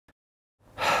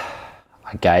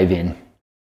I gave in.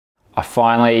 I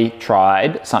finally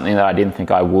tried something that I didn't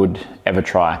think I would ever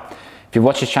try. If you've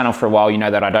watched this channel for a while, you know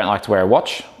that I don't like to wear a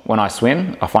watch when I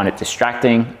swim. I find it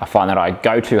distracting. I find that I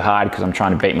go too hard because I'm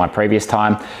trying to beat my previous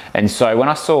time. And so when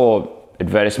I saw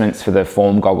advertisements for the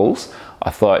Form goggles, I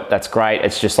thought, that's great.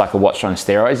 It's just like a watch on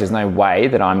steroids. There's no way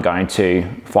that I'm going to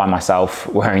find myself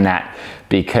wearing that,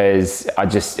 because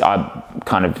I'm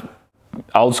kind of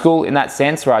old school in that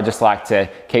sense, where I just like to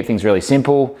keep things really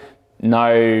simple.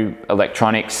 No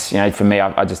electronics, you know, for me,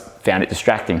 I just found it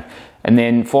distracting. And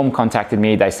then Form contacted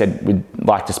me. They said, we'd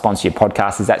like to sponsor your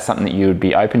podcast. Is that something that you would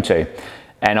be open to?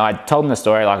 And I told them the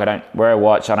story, like, I don't wear a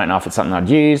watch. I don't know if it's something I'd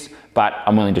use, but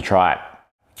I'm willing to try it.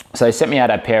 So they sent me out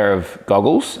a pair of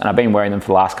goggles, and I've been wearing them for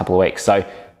the last couple of weeks. So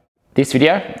this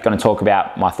video, I'm going to talk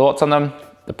about my thoughts on them,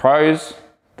 the pros,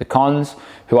 the cons,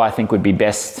 who I think would be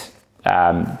best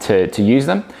to use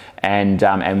them, and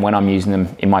when I'm using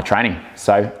them in my training.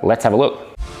 So let's have a look.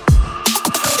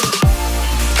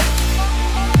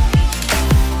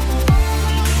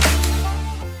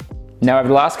 Now, over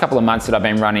the last couple of months that I've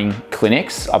been running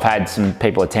clinics, I've had some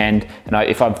people attend, and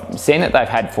if I've seen that they've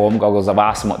had Form goggles, I've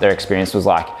asked them what their experience was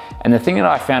like. And the thing that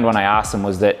I found when I asked them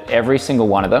was that every single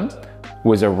one of them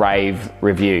was a rave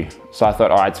review. So I thought,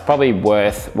 all right, it's probably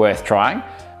worth trying,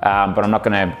 but I'm not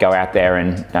gonna go out there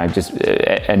and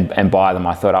and buy them.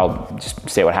 I thought I'll just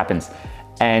see what happens.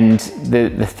 And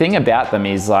the thing about them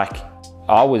is, like,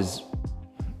 I was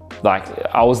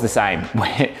the same.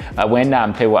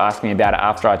 When people asked me about it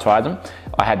after I tried them,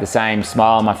 I had the same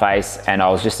smile on my face, and I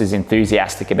was just as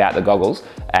enthusiastic about the goggles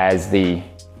as the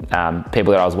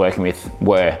people that I was working with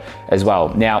were as well.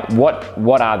 Now,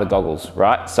 what are the goggles,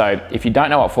 right? So if you don't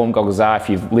know what Form goggles are, if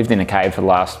you've lived in a cave for the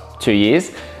last 2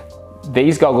 years,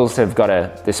 these goggles have got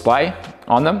a display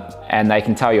on them, and they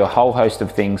can tell you a whole host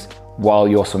of things while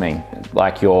you're swimming,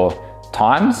 like your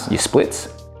times, your splits,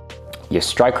 your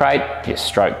stroke rate, your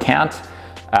stroke count,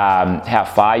 how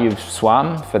far you've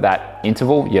swum for that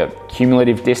interval, your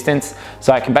cumulative distance.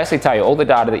 So it can basically tell you all the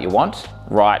data that you want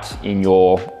right in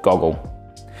your goggle.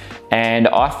 And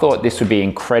I thought this would be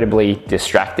incredibly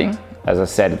distracting, as I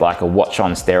said, like a watch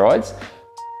on steroids.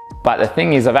 But the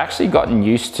thing is, I've actually gotten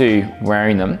used to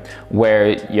wearing them where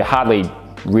you hardly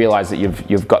realize that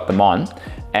you've got them on,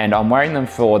 and I'm wearing them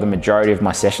for the majority of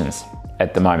my sessions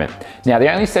at the moment. Now,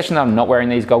 the only session that I'm not wearing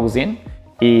these goggles in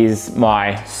is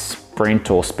my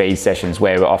sprint or speed sessions,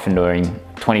 where we're often doing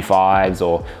 25s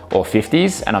or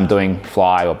 50s, and I'm doing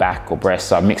fly or back or breast,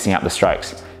 so I'm mixing up the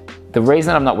strokes. The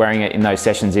reason I'm not wearing it in those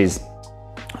sessions is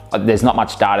there's not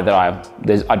much data that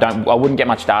I wouldn't get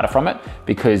much data from it,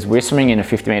 because we're swimming in a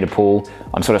 50-meter pool.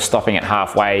 I'm sort of stopping at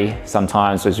halfway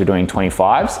sometimes as we're doing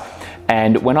 25s.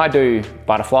 And when I do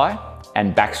butterfly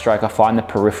and backstroke, I find the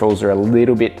peripherals are a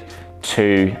little bit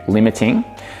too limiting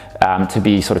to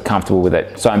be sort of comfortable with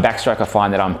it. So in backstroke, I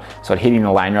find that I'm sort of hitting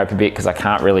the lane rope a bit because I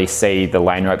can't really see the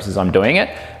lane ropes as I'm doing it.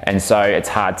 And so it's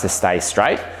hard to stay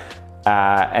straight.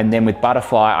 And then with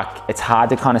butterfly, it's hard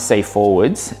to kind of see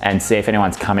forwards and see if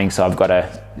anyone's coming. So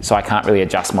I can't really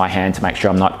adjust my hand to make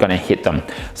sure I'm not going to hit them.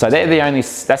 So that's the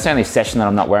only session that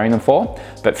I'm not wearing them for.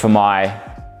 But for my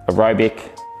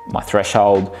aerobic, my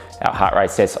threshold, our heart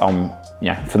rate sets,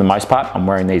 for the most part, I'm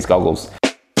wearing these goggles.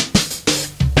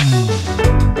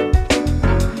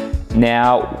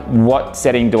 Now, what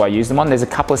setting do I use them on? There's a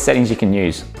couple of settings you can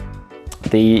use.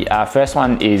 The first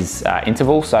one is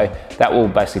interval, so that will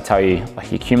basically tell you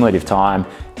like your cumulative time,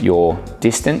 your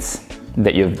distance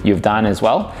that you've done as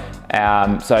well.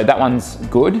 So that one's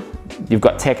good. You've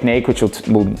got technique, which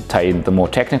will tell you the more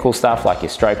technical stuff, like your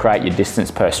stroke rate, your distance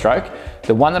per stroke.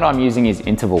 The one that I'm using is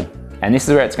interval, and this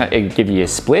is where it's going to give you a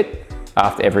split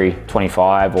after every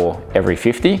 25 or every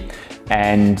 50.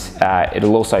 And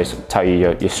it'll also tell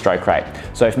you your stroke rate.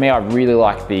 So for me, I really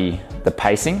like the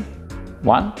pacing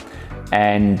one.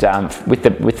 And with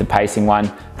the pacing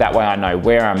one, that way I know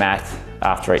where I'm at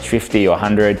after each 50 or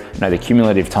 100, know the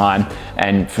cumulative time.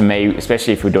 And for me,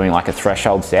 especially if we're doing like a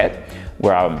threshold set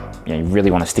where you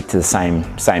really want to stick to the same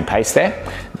pace there,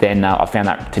 then I found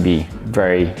that to be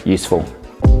very useful.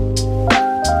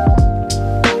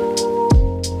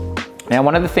 Now,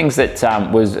 one of the things that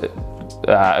was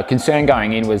a concern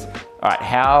going in was, all right,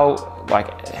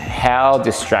 how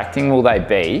distracting will they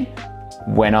be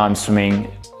when I'm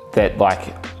swimming, that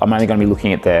I'm only going to be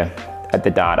looking at the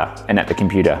data and at the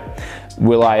computer?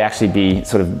 Will I actually be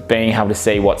sort of being able to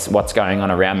see what's going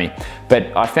on around me?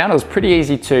 But I found it was pretty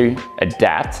easy to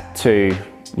adapt to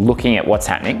looking at what's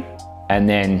happening and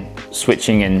then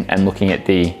switching and looking at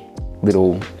the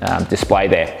little display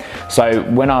there. So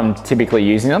when I'm typically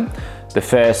using them, the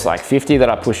first 50 that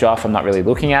I push off, I'm not really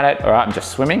looking at it, all right, I'm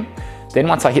just swimming. Then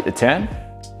once I hit the turn,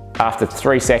 after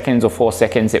 3 seconds or 4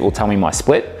 seconds, it will tell me my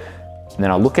split. And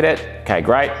then I'll look at it, okay,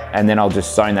 great. And then I'll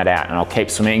just zone that out and I'll keep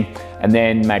swimming. And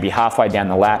then maybe halfway down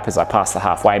the lap, as I pass the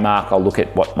halfway mark, I'll look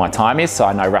at what my time is so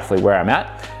I know roughly where I'm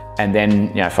at. And then,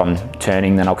 you know, if I'm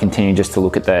turning, then I'll continue just to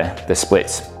look at the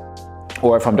splits.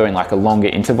 Or if I'm doing like a longer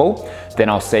interval, then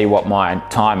I'll see what my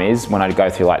time is when I go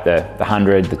through like the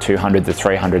 100, the 200, the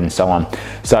 300 and so on.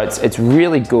 So it's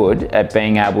really good at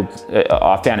being able to,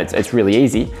 I found it's really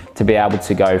easy to be able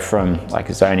to go from like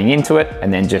zoning into it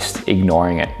and then just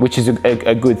ignoring it, which is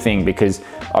a good thing, because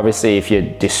obviously if you're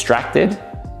distracted,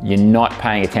 you're not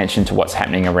paying attention to what's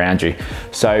happening around you.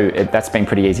 So that's been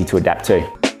pretty easy to adapt to.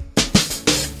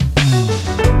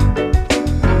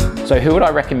 So who would I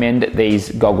recommend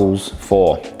these goggles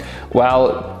for?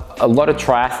 Well, a lot of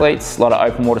triathletes, a lot of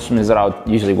open water swimmers that I'll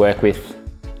usually work with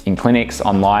in clinics,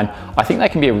 online, I think they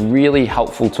can be a really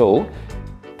helpful tool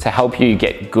to help you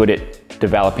get good at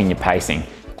developing your pacing.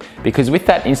 Because with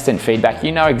that instant feedback,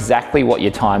 you know exactly what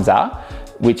your times are,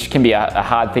 which can be a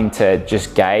hard thing to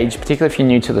just gauge, particularly if you're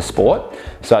new to the sport.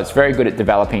 So it's very good at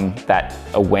developing that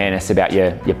awareness about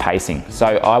your pacing. So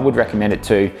I would recommend it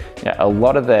to a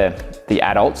lot of the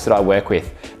adults that I work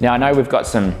with. Now I know we've got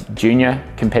some junior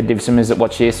competitive swimmers that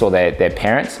watch this, or their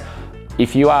parents.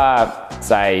 If you are,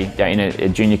 say, in a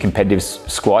junior competitive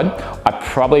squad, I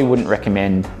probably wouldn't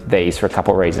recommend these for a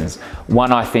couple of reasons.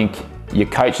 One, I think your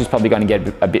coach is probably going to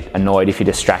get a bit annoyed if you're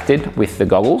distracted with the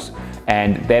goggles,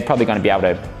 and they're probably going to be able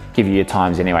to give you your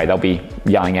times anyway. They'll be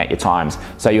yelling out your times.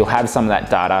 So you'll have some of that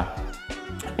data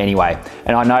anyway.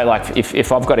 And I know, like,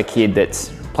 if I've got a kid that's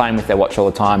playing with their watch all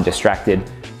the time, distracted,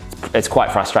 it's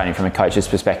quite frustrating from a coach's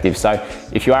perspective. So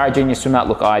if you are a junior swimmer,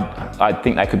 look, I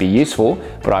think they could be useful,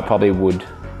 but I probably wouldn't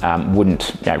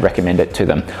recommend it to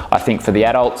them. I think for the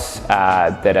adults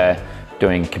that are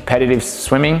doing competitive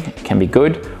swimming, it can be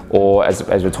good, or as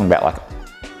we're talking about, like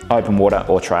open water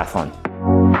or triathlon.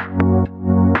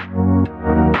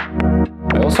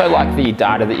 I also like the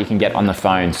data that you can get on the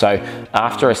phone. So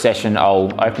after a session,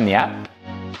 I'll open the app.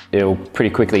 It'll pretty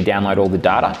quickly download all the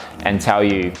data and tell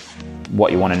you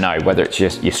what you want to know, whether it's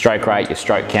just your stroke rate, your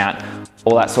stroke count,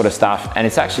 all that sort of stuff. And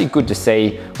it's actually good to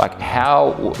see like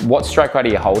what stroke rate are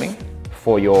you holding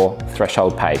for your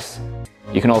threshold pace.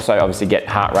 You can also obviously get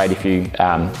heart rate if you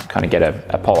kind of get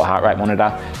a polar heart rate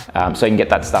monitor, so you can get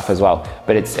that stuff as well.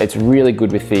 But it's really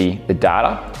good with the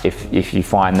data if you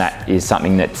find that is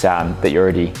something that you're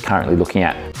already currently looking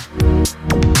at.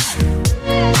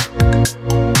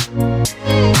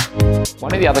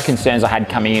 One of the other concerns I had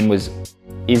coming in was,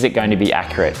 is it going to be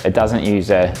accurate? It doesn't use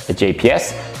a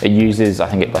GPS, it uses, I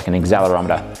think, like an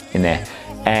accelerometer in there.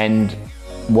 And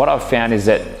what I've found is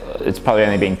that it's probably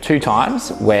only been 2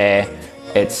 times where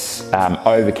it's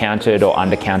overcounted or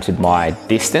undercounted my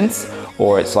distance,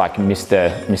 or it's like missed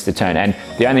a turn. And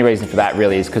the only reason for that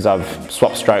really is because I've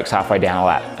swapped strokes halfway down a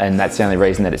lap, and that's the only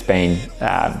reason that it's been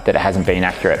that it hasn't been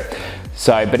accurate.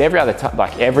 So, but every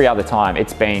other time,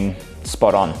 it's been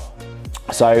spot on.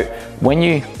 So when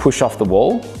you push off the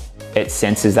wall, it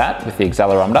senses that with the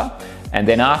accelerometer, and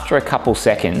then after a couple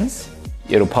seconds,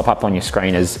 it'll pop up on your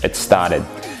screen as it's started.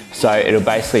 So it'll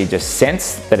basically just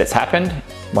sense that it's happened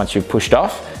once you've pushed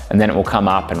off, and then it will come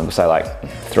up and it will say like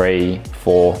 3,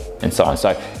 4, and so on. So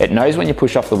it knows when you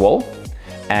push off the wall,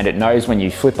 and it knows when you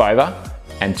flip over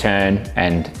and turn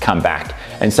and come back.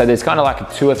 And so there's kind of like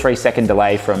a 2 or 3 second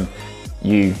delay from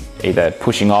you either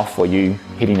pushing off or you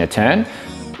hitting a turn,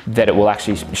 that it will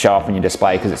actually show up on your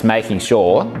display, because it's making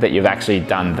sure that you've actually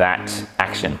done that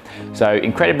action. So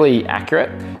incredibly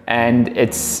accurate. And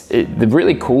the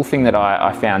really cool thing that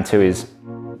I found too is,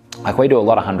 like, we do a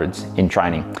lot of hundreds in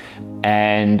training,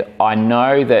 and I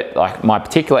know that like my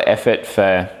particular effort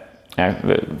for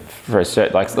a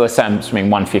certain, like let's say I'm swimming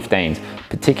 115s,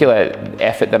 particular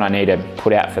effort that I need to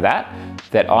put out for that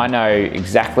I know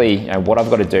exactly what I've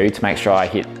got to do to make sure I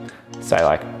hit, say,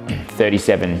 like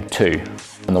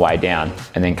 37.2 on the way down,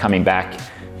 and then coming back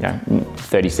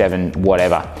 37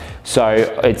 whatever. So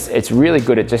it's really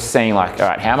good at just seeing like, all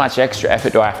right, how much extra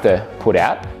effort do I have to put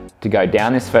out to go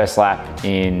down this first lap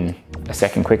in a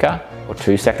second quicker or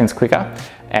 2 seconds quicker,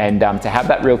 and to have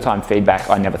that real-time feedback,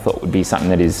 I never thought would be something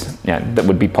that is that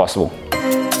would be possible.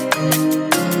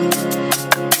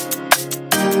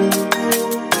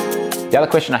 The other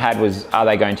question I had was, are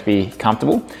they going to be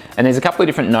comfortable? And there's a couple of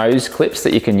different nose clips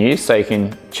that you can use, so you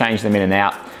can change them in and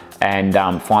out and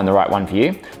find the right one for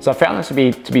you. So I found this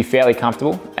to be fairly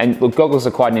comfortable. And look, goggles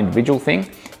are quite an individual thing.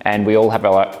 and we all have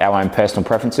our own personal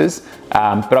preferences.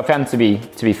 But I found them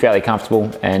to be fairly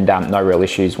comfortable and no real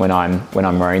issues when I'm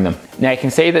wearing them. Now you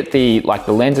can see that the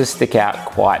lenses stick out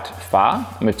quite far,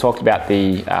 and we've talked about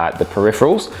the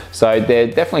peripherals. So they're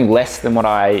definitely less than what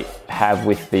I have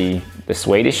with the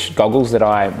Swedish goggles that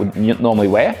I would normally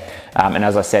wear. And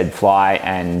as I said, fly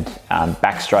and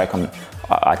backstroke,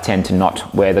 I tend to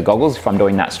not wear the goggles if I'm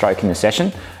doing that stroke in the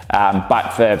session.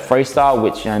 But for freestyle,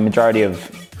 which majority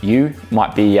of you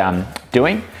might be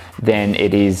doing, then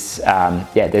it is,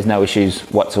 yeah, there's no issues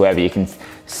whatsoever. You can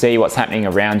see what's happening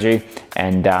around you,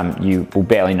 and you will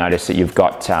barely notice that you've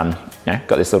got, got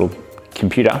this little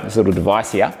computer, this little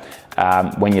device here.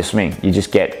 When you're swimming, you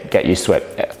just get used to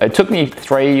it. It took me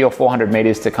 300 or 400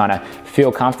 meters to kind of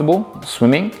feel comfortable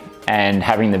swimming and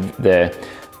having the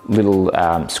little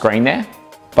screen there.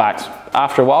 But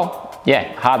after a while,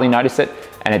 yeah, hardly notice it,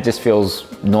 and it just feels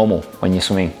normal when you're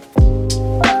swimming.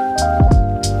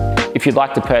 If you'd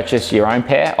like to purchase your own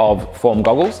pair of Form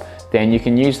goggles, then you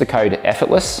can use the code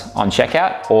EFFORTLESS on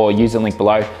checkout, or use the link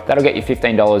below. That'll get you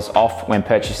 $15 off when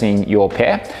purchasing your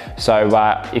pair. So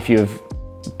if you've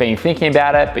been thinking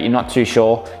about it, but you're not too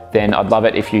sure, then I'd love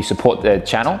it if you support the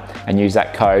channel and use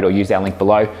that code or use our link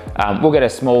below. We'll get a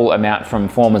small amount from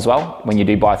Form as well when you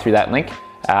do buy through that link.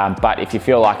 But if you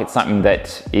feel like it's something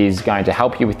that is going to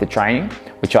help you with the training,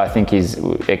 which I think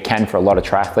it can for a lot of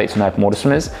triathletes and open water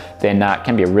swimmers, then it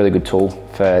can be a really good tool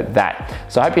for that.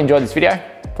 So I hope you enjoyed this video.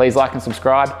 Please like and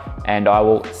subscribe, and I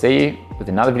will see you with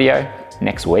another video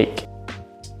next week.